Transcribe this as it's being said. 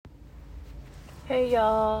Hey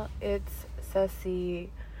y'all, it's Ceci.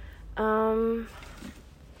 Um,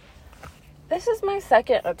 this is my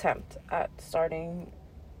second attempt at starting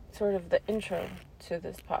sort of the intro to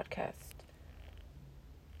this podcast.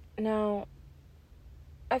 Now,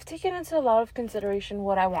 I've taken into a lot of consideration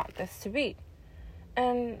what I want this to be.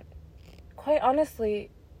 And quite honestly,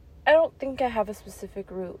 I don't think I have a specific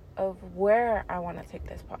route of where I want to take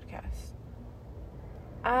this podcast.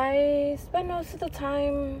 I spend most of the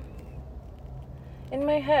time in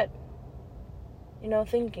my head,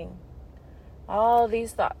 thinking all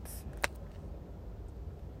these thoughts.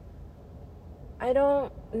 I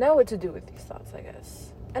don't know what to do with these thoughts, I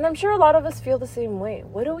guess. And I'm sure a lot of us feel the same way.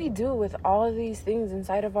 What do we do with all of these things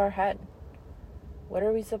inside of our head? What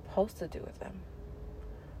are we supposed to do with them?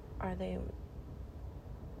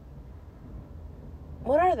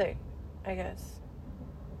 What are they, I guess?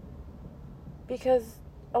 Because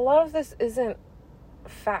a lot of this isn't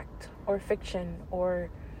fact or fiction or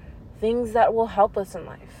things that will help us in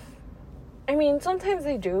life. I mean, sometimes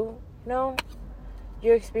they do,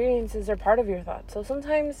 Your experiences are part of your thoughts. So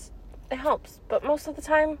sometimes it helps. But most of the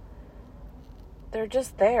time, they're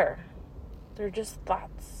just there. They're just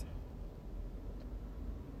thoughts.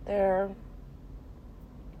 They're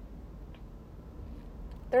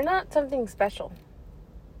not something special.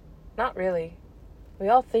 Not really. We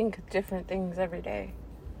all think different things every day.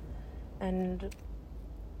 And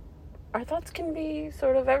our thoughts can be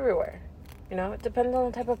sort of everywhere. It depends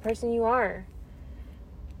on the type of person you are.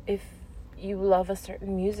 If you love a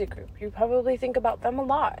certain music group, you probably think about them a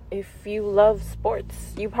lot. If you love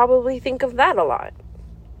sports, you probably think of that a lot.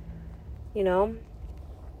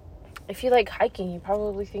 If you like hiking, you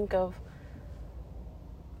probably think of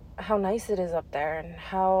how nice it is up there and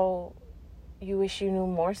how you wish you knew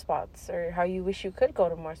more spots, or how you wish you could go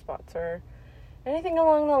to more spots, or anything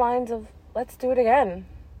along the lines of, let's do it again.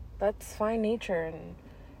 Let's find nature and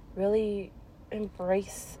really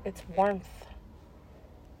embrace its warmth.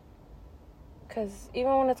 Because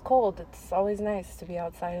even when it's cold, it's always nice to be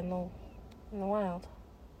outside in the wild.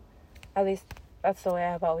 At least that's the way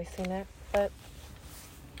I've always seen it. But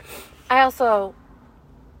I also,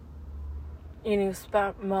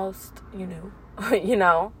 spent most,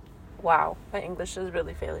 wow, my English is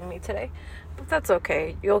really failing me today. But that's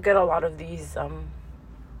okay. You'll get a lot of these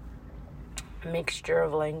mixture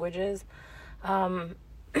of languages. I'm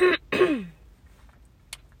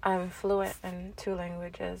fluent in 2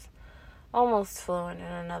 languages. Almost fluent in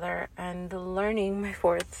another, and learning my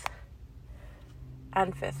 4th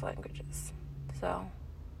and 5th languages. So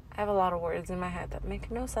I have a lot of words in my head that make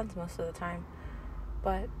no sense most of the time,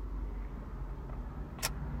 but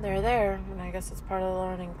they're there, and I guess it's part of the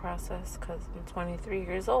learning process, because I'm 23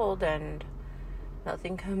 years old and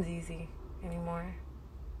nothing comes easy anymore.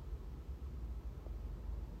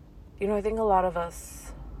 I think a lot of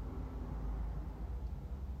us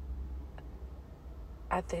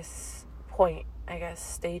at this point,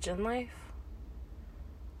 stage in life,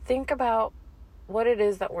 think about what it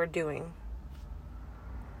is that we're doing.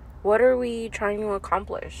 What are we trying to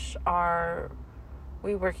accomplish? Are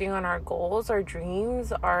we working on our goals, our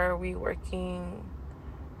dreams? Are we working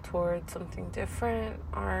towards something different?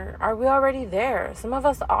 Are we already there? Some of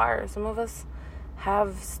us are. Some of us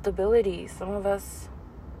have stability. Some of us,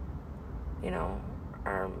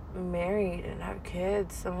 are married and have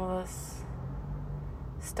kids. Some of us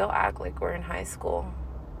still act like we're in high school.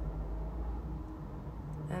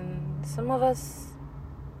 And some of us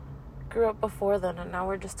grew up before then, and now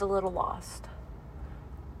we're just a little lost.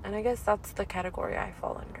 And I guess that's the category I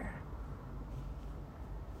fall under.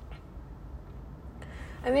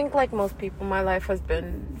 I think, like most people, my life has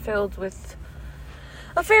been filled with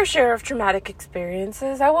a fair share of traumatic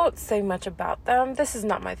experiences. I won't say much about them. This is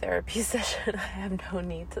not my therapy session. I have no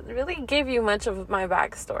need to really give you much of my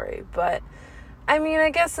backstory, but I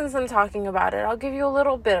guess since I'm talking about it, I'll give you a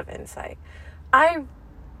little bit of insight. I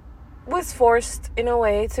was forced, in a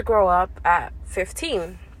way, to grow up at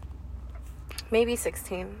 15. Maybe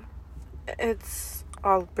 16. It's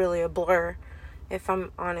all really a blur, if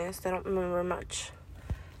I'm honest. I don't remember much.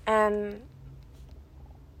 And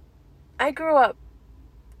I grew up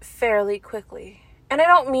fairly quickly. And I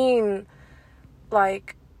don't mean,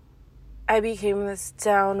 like, I became this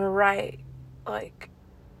downright,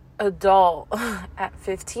 adult at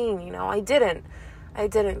 15, I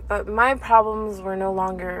didn't, but my problems were no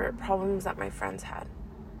longer problems that my friends had,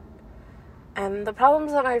 and the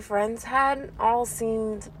problems that my friends had all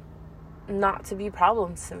seemed not to be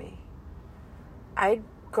problems to me. I'd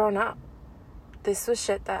grown up. This was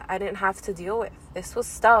shit that I didn't have to deal with. This was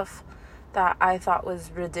stuff that I thought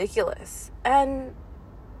was ridiculous, and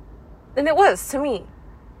it was to me.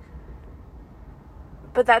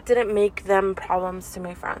 But that didn't make them problems to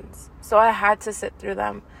my friends. So I had to sit through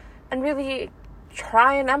them and really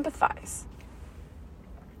try and empathize.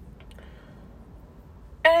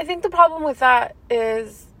 And I think the problem with that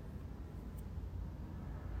is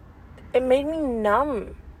it made me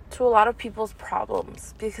numb to a lot of people's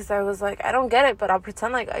problems, because I was like, I don't get it, but I'll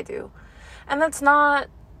pretend like I do. And that's not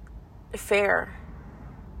fair,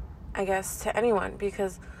 I guess, to anyone,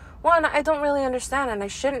 because one, I don't really understand, and I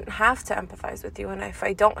shouldn't have to empathize with you and if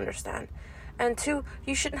I don't understand. And two,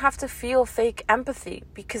 you shouldn't have to feel fake empathy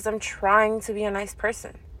because I'm trying to be a nice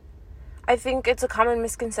person. I think it's a common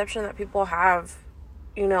misconception that people have,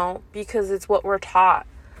 because it's what we're taught,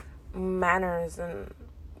 manners and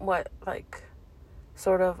what,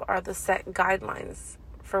 sort of are the set guidelines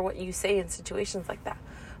for what you say in situations like that.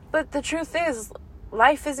 But the truth is,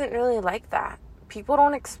 life isn't really like that. People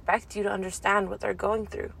don't expect you to understand what they're going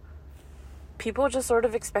through. People just sort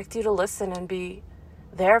of expect you to listen and be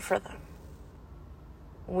there for them.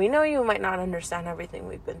 We know you might not understand everything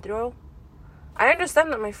we've been through. I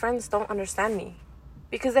understand that my friends don't understand me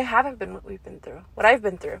because they haven't been what I've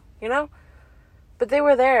been through, But they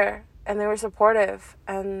were there and they were supportive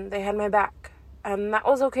and they had my back, and that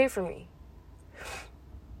was okay for me.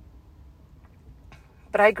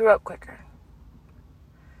 But I grew up quicker.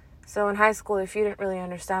 So in high school, if you didn't really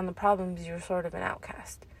understand the problems, you were sort of an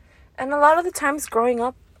outcast. And a lot of the times growing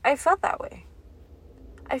up, I felt that way.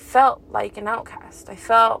 I felt like an outcast. I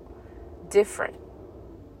felt different.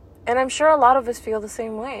 And I'm sure a lot of us feel the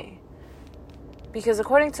same way. Because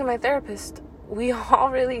according to my therapist, we all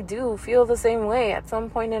really do feel the same way at some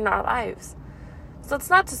point in our lives. So it's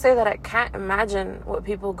not to say that I can't imagine what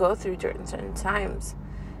people go through during certain times.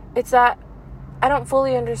 It's that I don't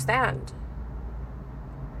fully understand.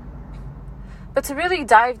 But to really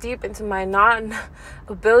dive deep into my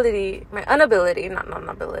inability,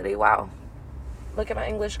 wow. Look at my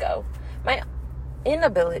English go. My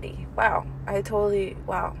inability, wow.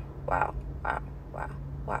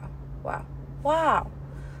 Wow.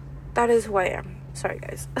 That is who I am. Sorry,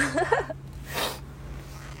 guys.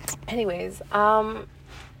 Anyways,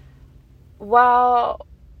 while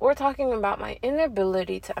we're talking about my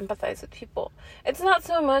inability to empathize with people, it's not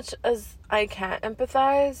so much as I can't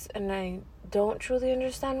empathize and I don't truly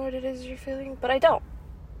understand what it is you're feeling, but I don't.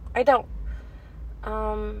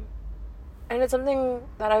 And it's something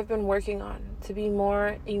that I've been working on, to be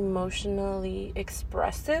more emotionally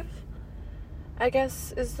expressive, I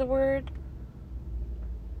guess is the word.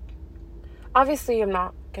 Obviously, I'm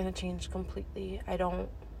not going to change completely. I don't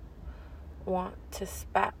want to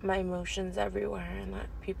spat my emotions everywhere and let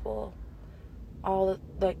people all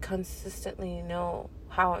consistently know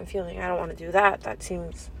how I'm feeling. I don't want to do that. That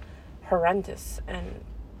seems horrendous and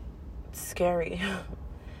scary.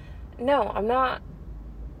 No, I'm not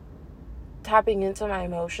tapping into my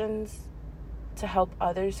emotions to help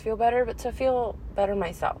others feel better, but to feel better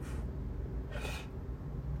myself.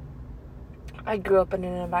 I grew up in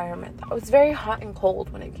an environment that was very hot and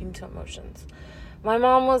cold when it came to emotions. My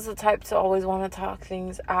mom was the type to always want to talk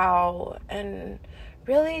things out and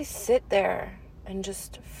really sit there and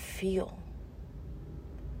just feel.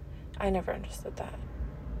 I never understood that.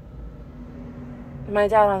 My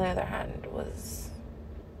dad, on the other hand, was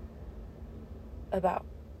about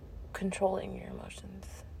controlling your emotions,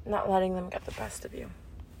 not letting them get the best of you.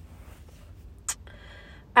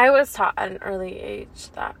 I was taught at an early age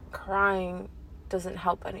that crying doesn't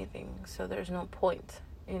help anything, so there's no point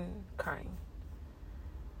in crying.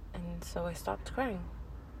 And so I stopped crying.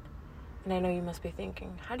 And I know you must be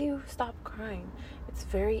thinking, how do you stop crying? It's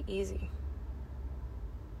very easy.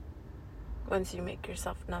 Once you make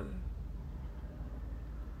yourself numb.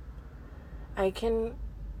 I can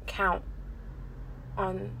count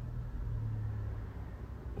on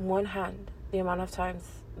one hand the amount of times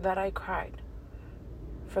that I cried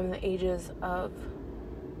from the ages of,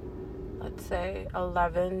 let's say,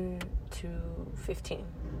 11 to 15.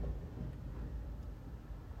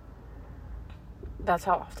 That's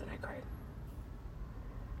how often I cried.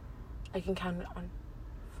 I can count it on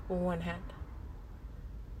one hand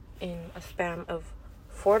in a span of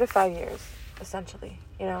 4 to 5 years, essentially,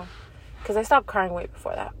 because I stopped crying way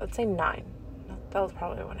before that. Let's say 9. That was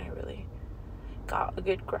probably when I really got a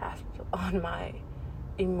good grasp on my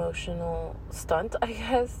emotional stunt, I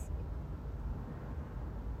guess.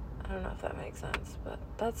 I don't know if that makes sense, but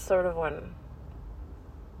that's sort of when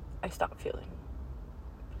I stopped feeling.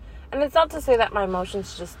 And it's not to say that my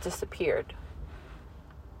emotions just disappeared.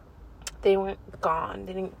 They weren't gone.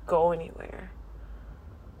 They didn't go anywhere.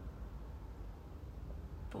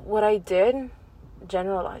 But what I did,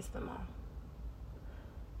 generalized them all.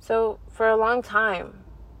 So for a long time,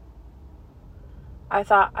 I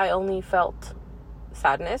thought I only felt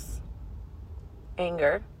sadness,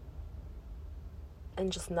 anger,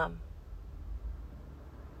 and just numb.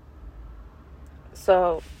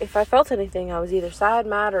 So if I felt anything, I was either sad,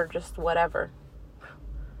 mad, or just whatever.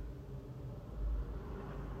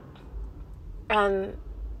 And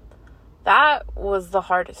that was the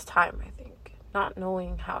hardest time, I think. Not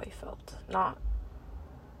knowing how I felt. Not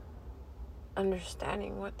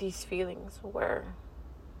understanding what these feelings were.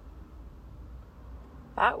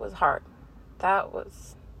 That was hard. That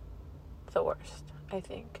was the worst, I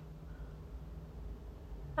think.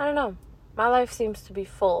 I don't know. My life seems to be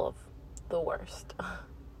full of the worst.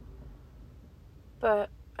 But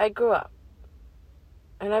I grew up.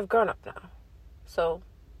 And I've grown up now. So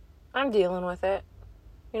I'm dealing with it.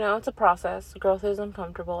 You know, it's a process. Growth is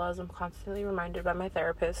uncomfortable, as I'm constantly reminded by my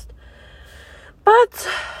therapist. But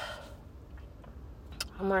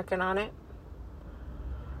I'm working on it.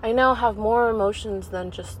 I now have more emotions than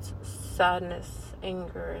just sadness,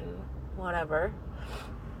 anger, and whatever.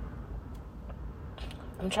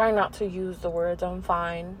 I'm trying not to use the words I'm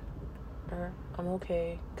fine or I'm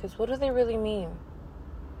okay. Because what do they really mean?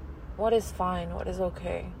 What is fine? What is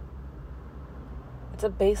okay? It's a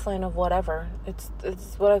baseline of whatever. It's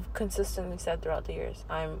what I've consistently said throughout the years.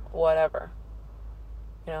 I'm whatever.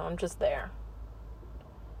 You know, I'm just there.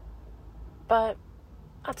 But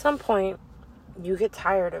at some point, you get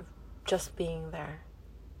tired of just being there.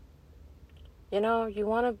 You know, you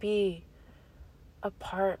want to be a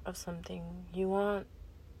part of something. You want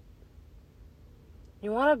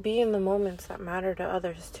to be in the moments that matter to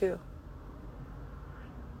others too.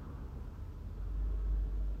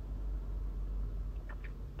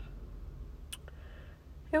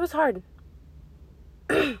 It was hard,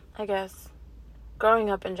 I guess, growing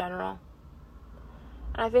up in general.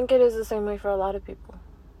 And I think it is the same way for a lot of people.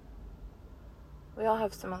 We all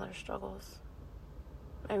have similar struggles.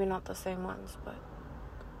 Maybe not the same ones, but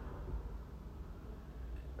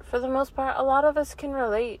for the most part, a lot of us can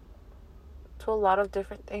relate to a lot of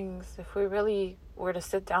different things if we really were to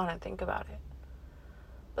sit down and think about it.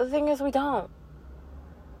 But the thing is, we don't.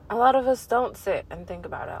 A lot of us don't sit and think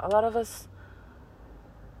about it. A lot of us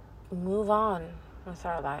move on with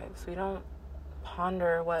our lives. We don't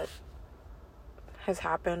ponder what has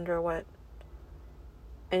happened or what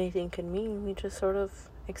anything could mean. We just sort of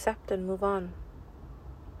accept and move on.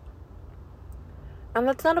 And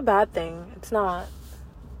that's not a bad thing. It's not.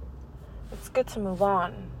 It's good to move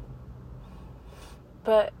on.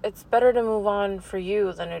 But it's better to move on for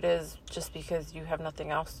you than it is just because you have nothing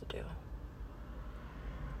else to do,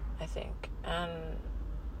 I think. And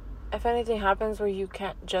if anything happens where you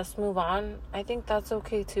can't just move on, I think that's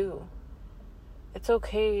okay too. It's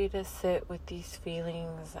okay to sit with these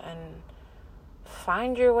feelings and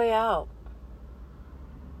find your way out.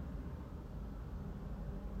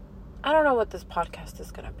 I don't know what this podcast is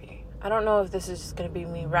going to be. I don't know if this is just going to be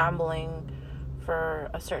me rambling for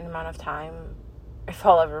a certain amount of time, if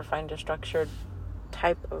I'll ever find a structured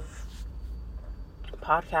type of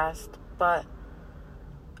podcast. But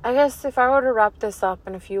I guess if I were to wrap this up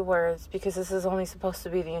in a few words, because this is only supposed to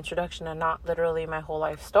be the introduction and not literally my whole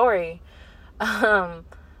life story,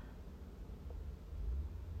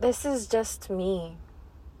 this is just me.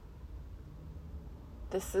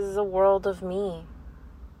 This is a world of me.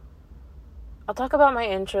 I'll talk about my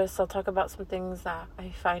interests. I'll talk about some things that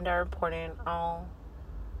I find are important.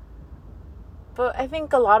 But I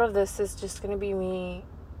think a lot of this is just going to be me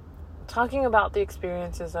talking about the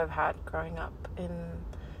experiences I've had growing up in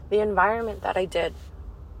the environment that I did.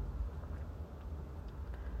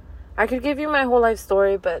 I could give you my whole life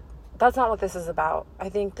story, but that's not what this is about. I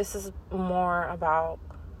think this is more about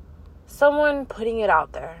someone putting it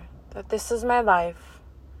out there that this is my life.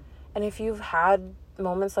 And if you've had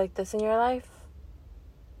moments like this in your life,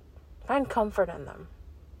 find comfort in them.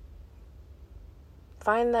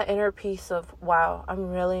 Find that inner peace of, wow, I'm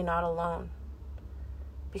really not alone.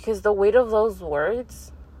 Because the weight of those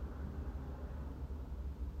words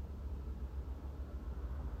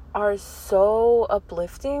are so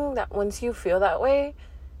uplifting that once you feel that way,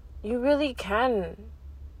 you really can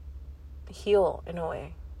heal in a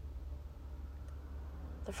way.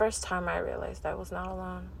 The first time I realized I was not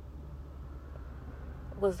alone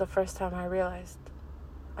was the first time I realized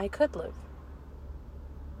I could live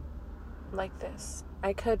like this.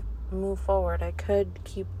 I could move forward. I could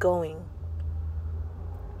keep going.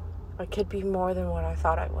 I could be more than what I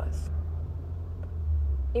thought I was.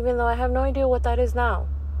 Even though I have no idea what that is now.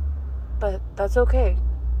 But that's okay,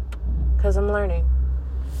 because I'm learning.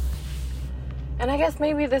 And I guess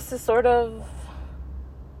maybe this is sort of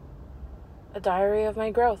a diary of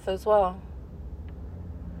my growth as well.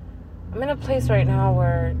 I'm in a place right now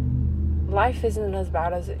where life isn't as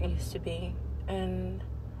bad as it used to be. And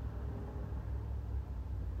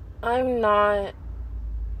I'm not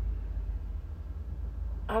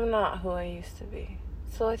who I used to be.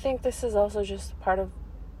 So I think this is also just part of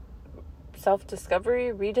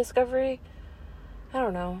self-discovery, rediscovery. I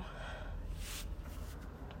don't know.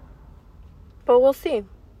 But we'll see.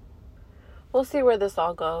 We'll see where this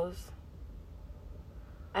all goes.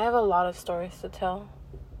 I have a lot of stories to tell.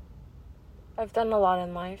 I've done a lot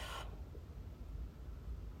in life.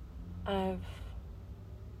 I've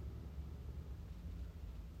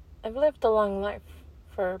lived a long life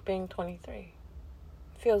for being 23.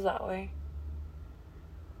 Feels that way.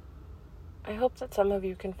 I hope that some of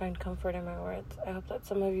you can find comfort in my words. I hope that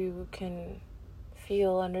some of you can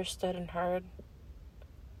feel understood and heard.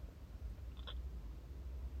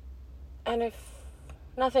 And if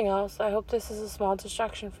nothing else, I hope this is a small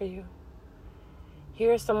distraction for you.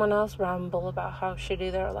 Hear someone else ramble about how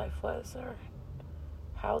shitty their life was or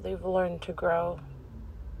how they've learned to grow.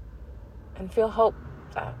 And feel hope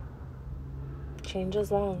that change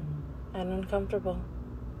is long and uncomfortable.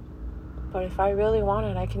 But if I really want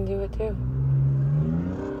it, I can do it too.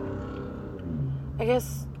 I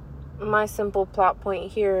guess my simple plot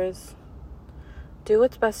point here is do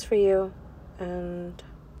what's best for you, and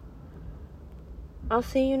I'll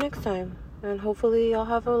see you next time. And hopefully I'll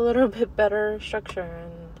have a little bit better structure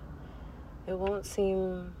and it won't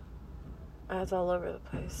seem as all over the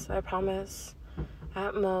place. I promise.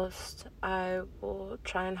 At most, I will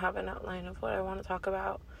try and have an outline of what I want to talk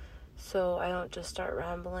about, so I don't just start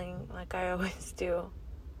rambling like I always do.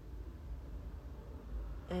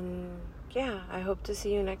 And yeah, I hope to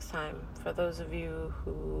see you next time, for those of you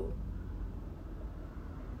who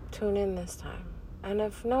tune in this time. And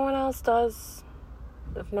if no one else does,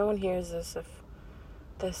 if no one hears this, if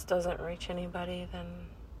this doesn't reach anybody, then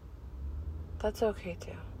that's okay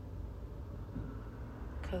too.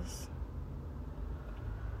 Because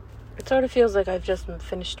it sort of feels like I've just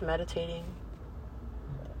finished meditating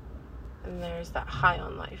and there's that high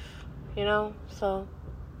on life, you know? So,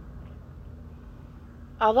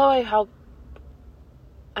 although I hope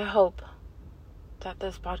that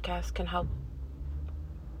this podcast can help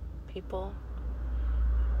people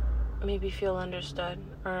maybe feel understood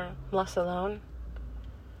or less alone,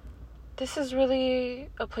 this is really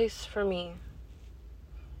a place for me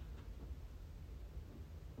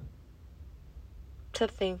to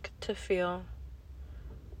think, to feel,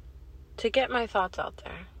 to get my thoughts out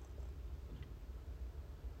there.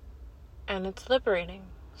 And it's liberating,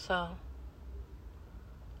 so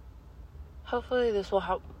hopefully this will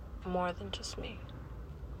help more than just me.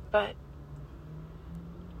 But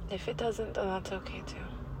if it doesn't, then that's okay too.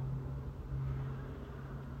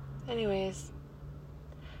 Anyways,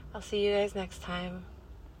 I'll see you guys next time.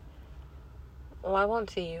 Well, I won't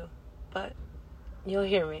see you, but you'll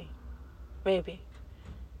hear me. Maybe.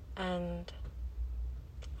 And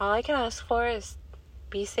all I can ask for is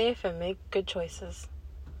be safe and make good choices.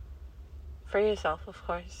 For yourself, of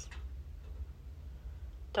course.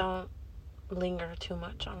 Don't linger too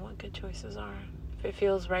much on what good choices are. If it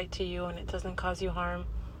feels right to you and it doesn't cause you harm,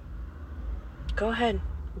 go ahead.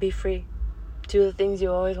 Be free. Do the things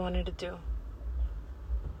you always wanted to do.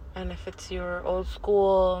 And if it's your old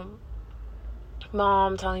school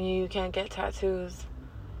mom telling you can't get tattoos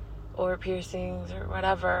or piercings or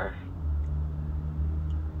whatever,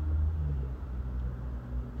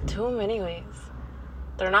 do them anyways.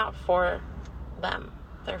 They're not for them.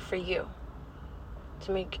 They're for you.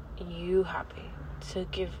 To make you happy. To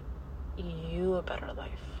give you a better life.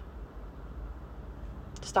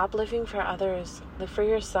 Stop living for others. Live for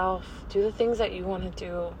yourself. Do the things that you want to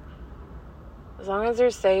do. As long as they're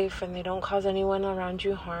safe and they don't cause anyone around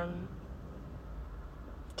you harm.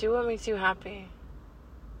 Do what makes you happy.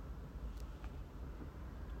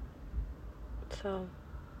 So,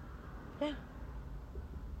 yeah.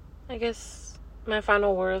 I guess my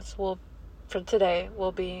final words for today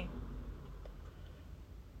will be,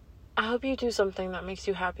 I hope you do something that makes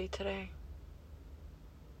you happy today.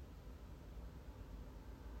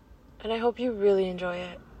 And I hope you really enjoy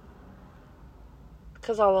it.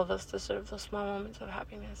 Because all of us deserve those small moments of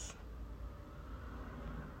happiness.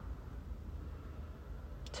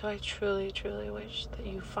 So I truly, truly wish that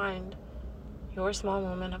you find your small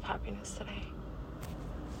moment of happiness today.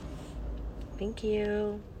 Thank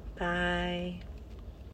you. Bye.